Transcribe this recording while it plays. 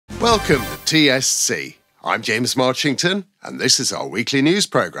Welcome to TSC. I'm James Marchington, and this is our weekly news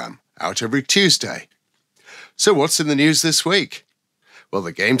programme, out every Tuesday. So what's in the news this week? Well,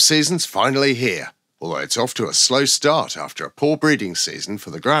 the game season's finally here, although it's off to a slow start after a poor breeding season for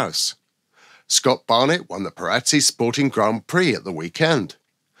the grouse. Scott Barnett won the Parazzi Sporting Grand Prix at the weekend.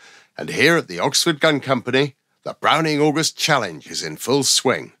 And here at the Oxford Gun Company, the Browning August Challenge is in full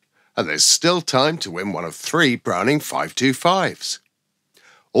swing, and there's still time to win one of 3 Browning 525s.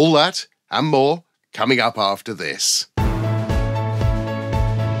 All that and more coming up after this.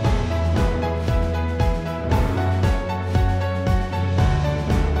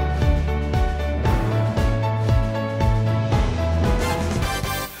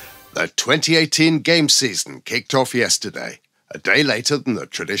 The 2018 game season kicked off yesterday, a day later than the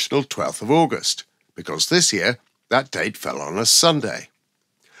traditional 12th of August, because this year that date fell on a Sunday.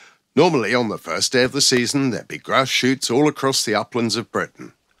 Normally on the first day of the season there'd be grouse shoots all across the uplands of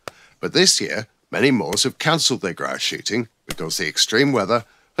Britain. But this year, many moors have cancelled their grouse shooting because the extreme weather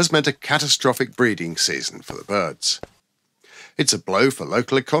has meant a catastrophic breeding season for the birds. It's a blow for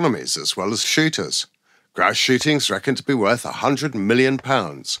local economies as well as shooters. Grouse shooting's reckoned to be worth £100 million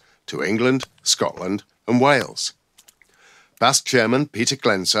to England, Scotland and Wales. BASC Chairman Peter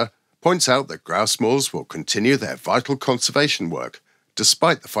Glenser points out that grouse moors will continue their vital conservation work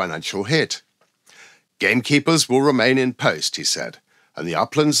despite the financial hit. Gamekeepers will remain in post, he said, and the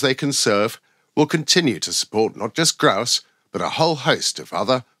uplands they conserve will continue to support not just grouse, but a whole host of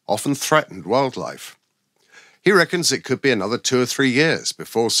other, often threatened wildlife. He reckons it could be another 2 or 3 years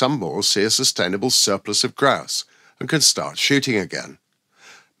before some moors see a sustainable surplus of grouse and can start shooting again.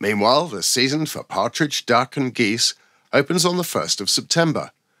 Meanwhile, the season for partridge, duck and geese opens on the 1st of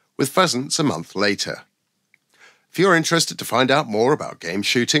September, with pheasants a month later. If you're interested to find out more about game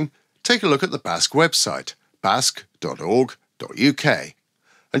shooting, take a look at the BASC website, basc.org.uk,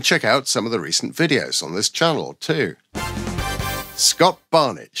 and check out some of the recent videos on this channel too. Scott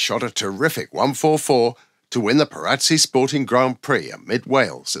Barnett shot a terrific 144 to win the Parazzi Sporting Grand Prix at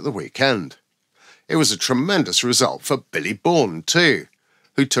Mid-Wales at the weekend. It was a tremendous result for Billy Bourne too,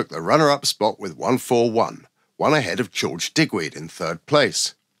 who took the runner-up spot with 141, one ahead of George Digweed in 3rd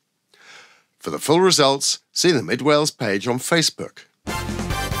place. For the full results, see the Mid-Wales page on Facebook.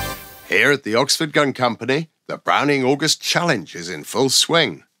 Here at the Oxford Gun Company, the Browning August Challenge is in full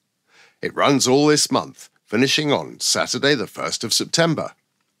swing. It runs all this month, finishing on Saturday the 1st of September.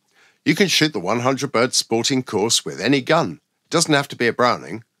 You can shoot the 100-bird sporting course with any gun. It doesn't have to be a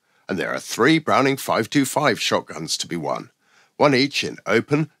Browning, and there are 3 Browning 525 shotguns to be won, one each in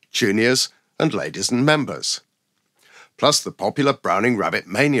open, juniors and ladies and members. Plus the popular Browning Rabbit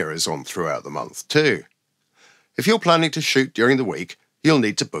Mania is on throughout the month too. If you're planning to shoot during the week, you'll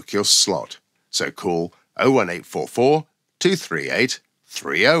need to book your slot, so call 01844 238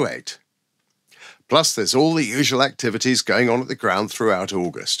 308. Plus there's all the usual activities going on at the ground throughout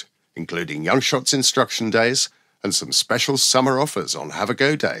August, including Young Shots instruction days and some special summer offers on Have a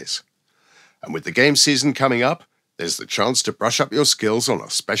Go days. And with the game season coming up, there's the chance to brush up your skills on a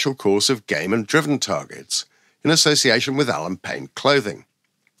special course of game and driven targets in association with Alan Payne Clothing.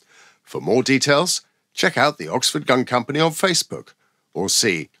 For more details, check out the Oxford Gun Company on Facebook or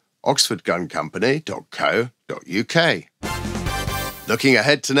see oxfordguncompany.co.uk. Looking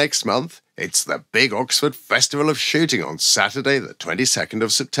ahead to next month, it's the big Oxford Festival of Shooting on Saturday the 22nd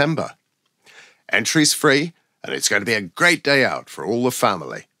of September. Entry's free and it's going to be a great day out for all the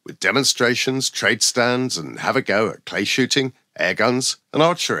family, with demonstrations, trade stands and have a go at clay shooting, air guns and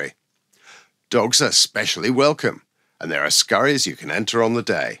archery. Dogs are specially welcome and there are scurries you can enter on the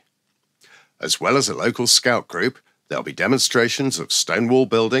day. As well as a local scout group, there'll be demonstrations of stonewall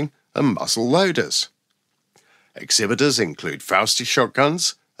building and muzzle loaders. Exhibitors include Fausti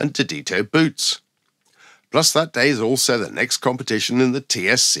shotguns and Didito boots. Plus that day is also the next competition in the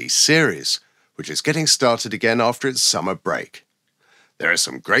TSC series, which is getting started again after its summer break. There are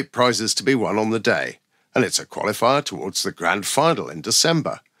some great prizes to be won on the day, and it's a qualifier towards the grand final in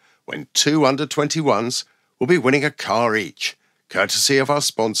December, when 2 under-21s will be winning a car each, courtesy of our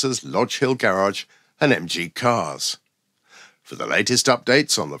sponsors Lodge Hill Garage and MG Cars. For the latest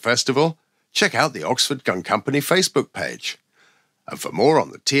updates on the festival, check out the Oxford Gun Company Facebook page. And for more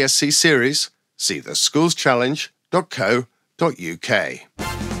on the TSC series, see theschoolschallenge.co.uk.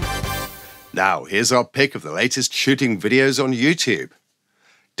 Now here's our pick of the latest shooting videos on YouTube.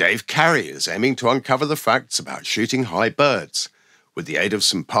 Dave Carey is aiming to uncover the facts about shooting high birds, with the aid of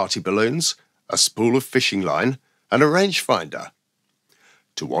some party balloons, a spool of fishing line, and a rangefinder.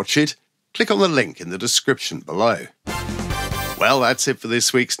 To watch it, click on the link in the description below. Well, that's it for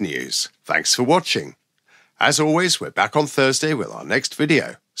this week's news. Thanks for watching. As always, we're back on Thursday with our next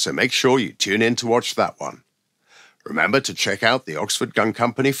video. so make sure you tune in to watch that one. Remember to check out the Oxford Gun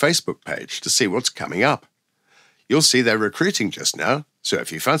Company Facebook page to see what's coming up. You'll see they're recruiting just now, so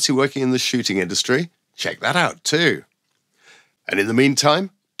if you fancy working in the shooting industry, check that out too. And in the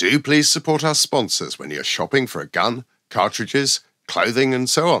meantime, do please support our sponsors when you're shopping for a gun, cartridges, clothing, and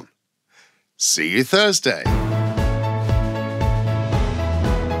so on. See you Thursday!